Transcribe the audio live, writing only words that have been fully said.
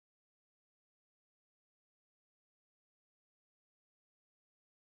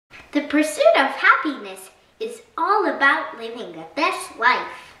The pursuit of happiness is all about living the best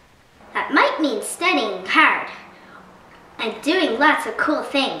life. That might mean studying hard and doing lots of cool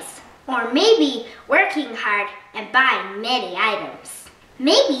things, or maybe working hard and buying many items.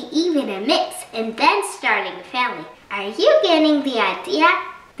 Maybe even a mix and then starting a family. Are you getting the idea?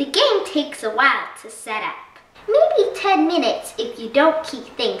 The game takes a while to set up. Maybe 10 minutes if you don't keep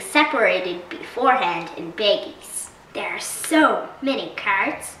things separated beforehand in baggies. There are so many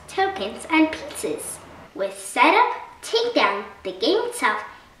cards, tokens, and pieces. With setup, takedown, the game itself,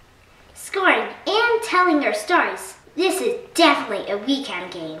 scoring, and telling your stories, this is definitely a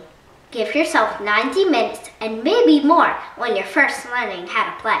weekend game. Give yourself 90 minutes and maybe more when you're first learning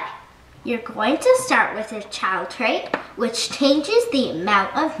how to play. You're going to start with a child trait, which changes the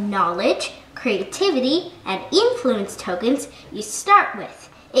amount of knowledge, creativity, and influence tokens you start with.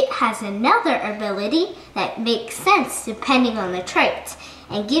 It has another ability that makes sense depending on the traits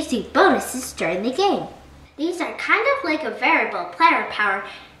and gives you bonuses during the game. These are kind of like a variable player power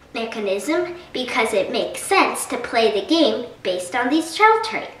mechanism because it makes sense to play the game based on these child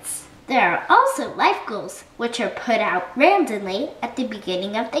traits. There are also life goals, which are put out randomly at the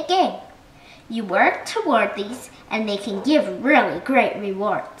beginning of the game. You work toward these and they can give really great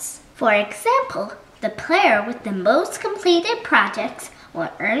rewards. For example, the player with the most completed projects will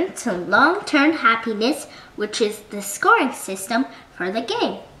earn some long-term happiness, which is the scoring system for the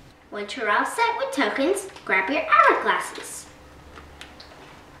game. Once you're all set with tokens, grab your hourglasses.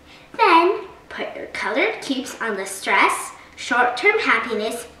 Then, put your colored cubes on the stress, short-term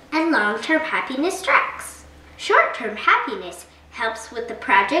happiness, and long-term happiness tracks. Short-term happiness helps with the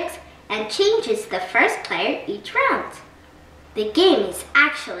projects and changes the first player each round. The game is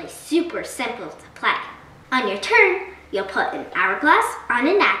actually super simple to play. On your turn, you'll put an hourglass on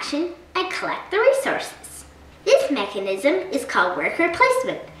an action and collect the resources. This mechanism is called worker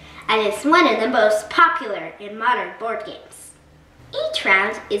placement and is one of the most popular in modern board games. Each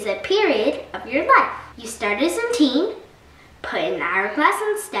round is a period of your life. You start as a teen, put an hourglass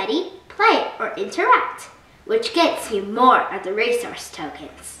on study, play, or interact, which gets you more of the resource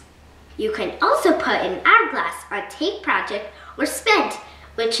tokens. You can also put an hourglass on take project or spend,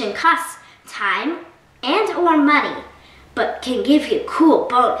 which can cost time and or money, but can give you cool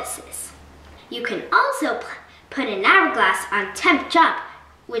bonuses. You can also put an hourglass on temp job,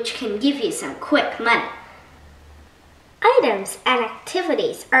 which can give you some quick money. Items and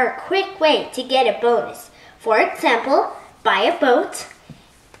activities are a quick way to get a bonus. For example, buy a boat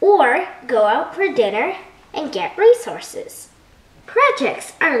or go out for dinner and get resources.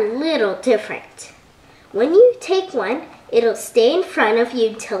 Projects are a little different. When you take one, it'll stay in front of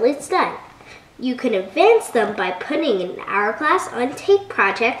you till it's done. You can advance them by putting an hourglass on take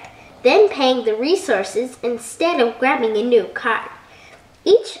project, then paying the resources instead of grabbing a new card.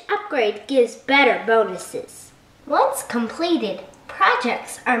 Each upgrade gives better bonuses. Once completed,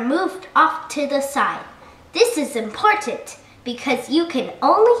 projects are moved off to the side. This is important because you can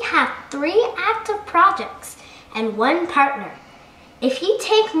only have 3 active projects and 1 partner. If you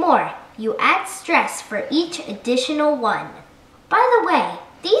take more, you add stress for each additional one. By the way,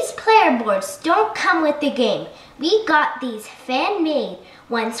 these player boards don't come with the game. We got these fan-made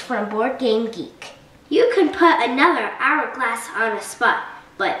ones from Board Game Geek. You can put another hourglass on a spot,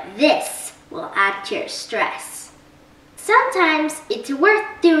 but this will add to your stress. Sometimes it's worth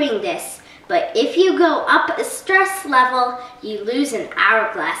doing this, but if you go up a stress level, you lose an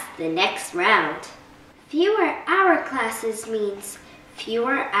hourglass the next round. Fewer hourglasses means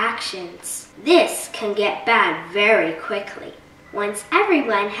fewer actions. This can get bad very quickly. Once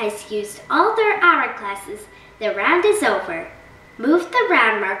everyone has used all their hourglasses, the round is over. Move the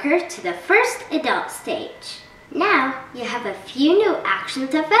round marker to the first adult stage. Now you have a few new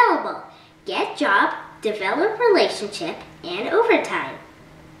actions available. Get job, develop relationship, and overtime.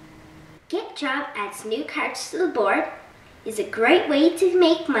 Get job adds new cards to the board, is a great way to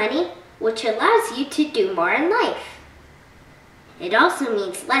make money, which allows you to do more in life. It also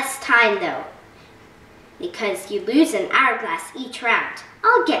means less time though, because you lose an hourglass each round.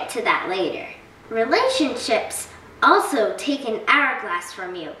 I'll get to that later. Relationships also take an hourglass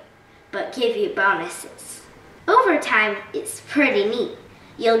from you, but give you bonuses. Overtime is pretty neat.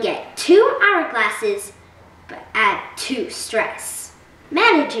 You'll get 2 hourglasses, but add 2 stress.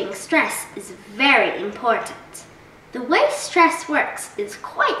 Managing stress is very important. The way stress works is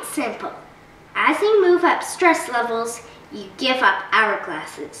quite simple. As you move up stress levels, you give up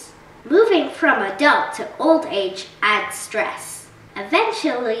hourglasses. Moving from adult to old age adds stress.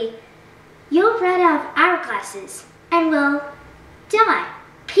 Eventually, you'll run out of hourglasses and will die.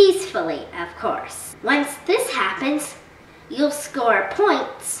 Peacefully, of course. Once this happens, you'll score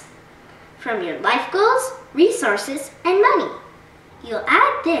points from your life goals, resources, and money. You'll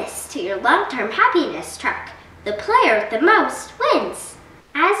add this to your long-term happiness truck. The player with the most wins.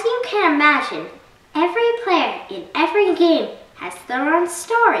 As you can imagine, every player in every game has their own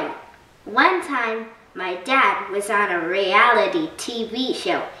story. One time, my dad was on a reality TV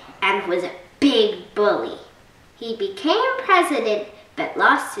show and was a big bully. He became president but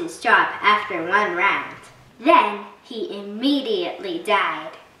lost his job after one round. Then he immediately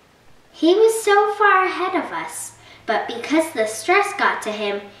died. He was so far ahead of us, but because the stress got to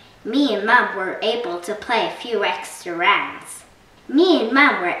him, me and Mom were able to play a few extra rounds. Me and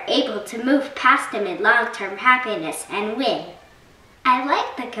Mom were able to move past him in long-term happiness and win. I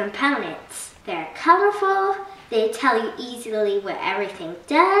like the components. They're colorful, they tell you easily what everything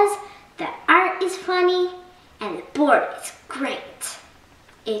does, the art is funny, and the board is great.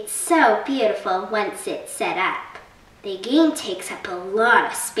 It's so beautiful once it's set up. The game takes up a lot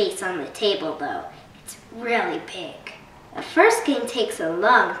of space on the table though. It's really big. The first game takes a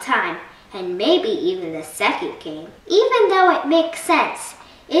long time, and maybe even the second game. Even though it makes sense,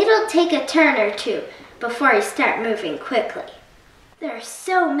 it'll take a turn or two before you start moving quickly. There are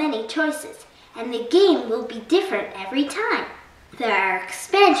so many choices, and the game will be different every time. There are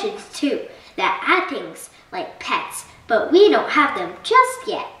expansions too that add things like pets, but we don't have them just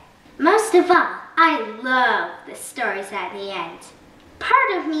yet. Most of all, I love the stories at the end.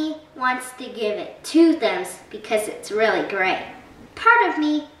 Part of me wants to give it 2 thumbs because it's really great. Part of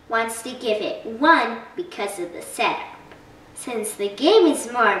me wants to give it 1 because of the setup. Since the game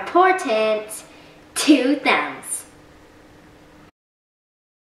is more important, 2 thumbs.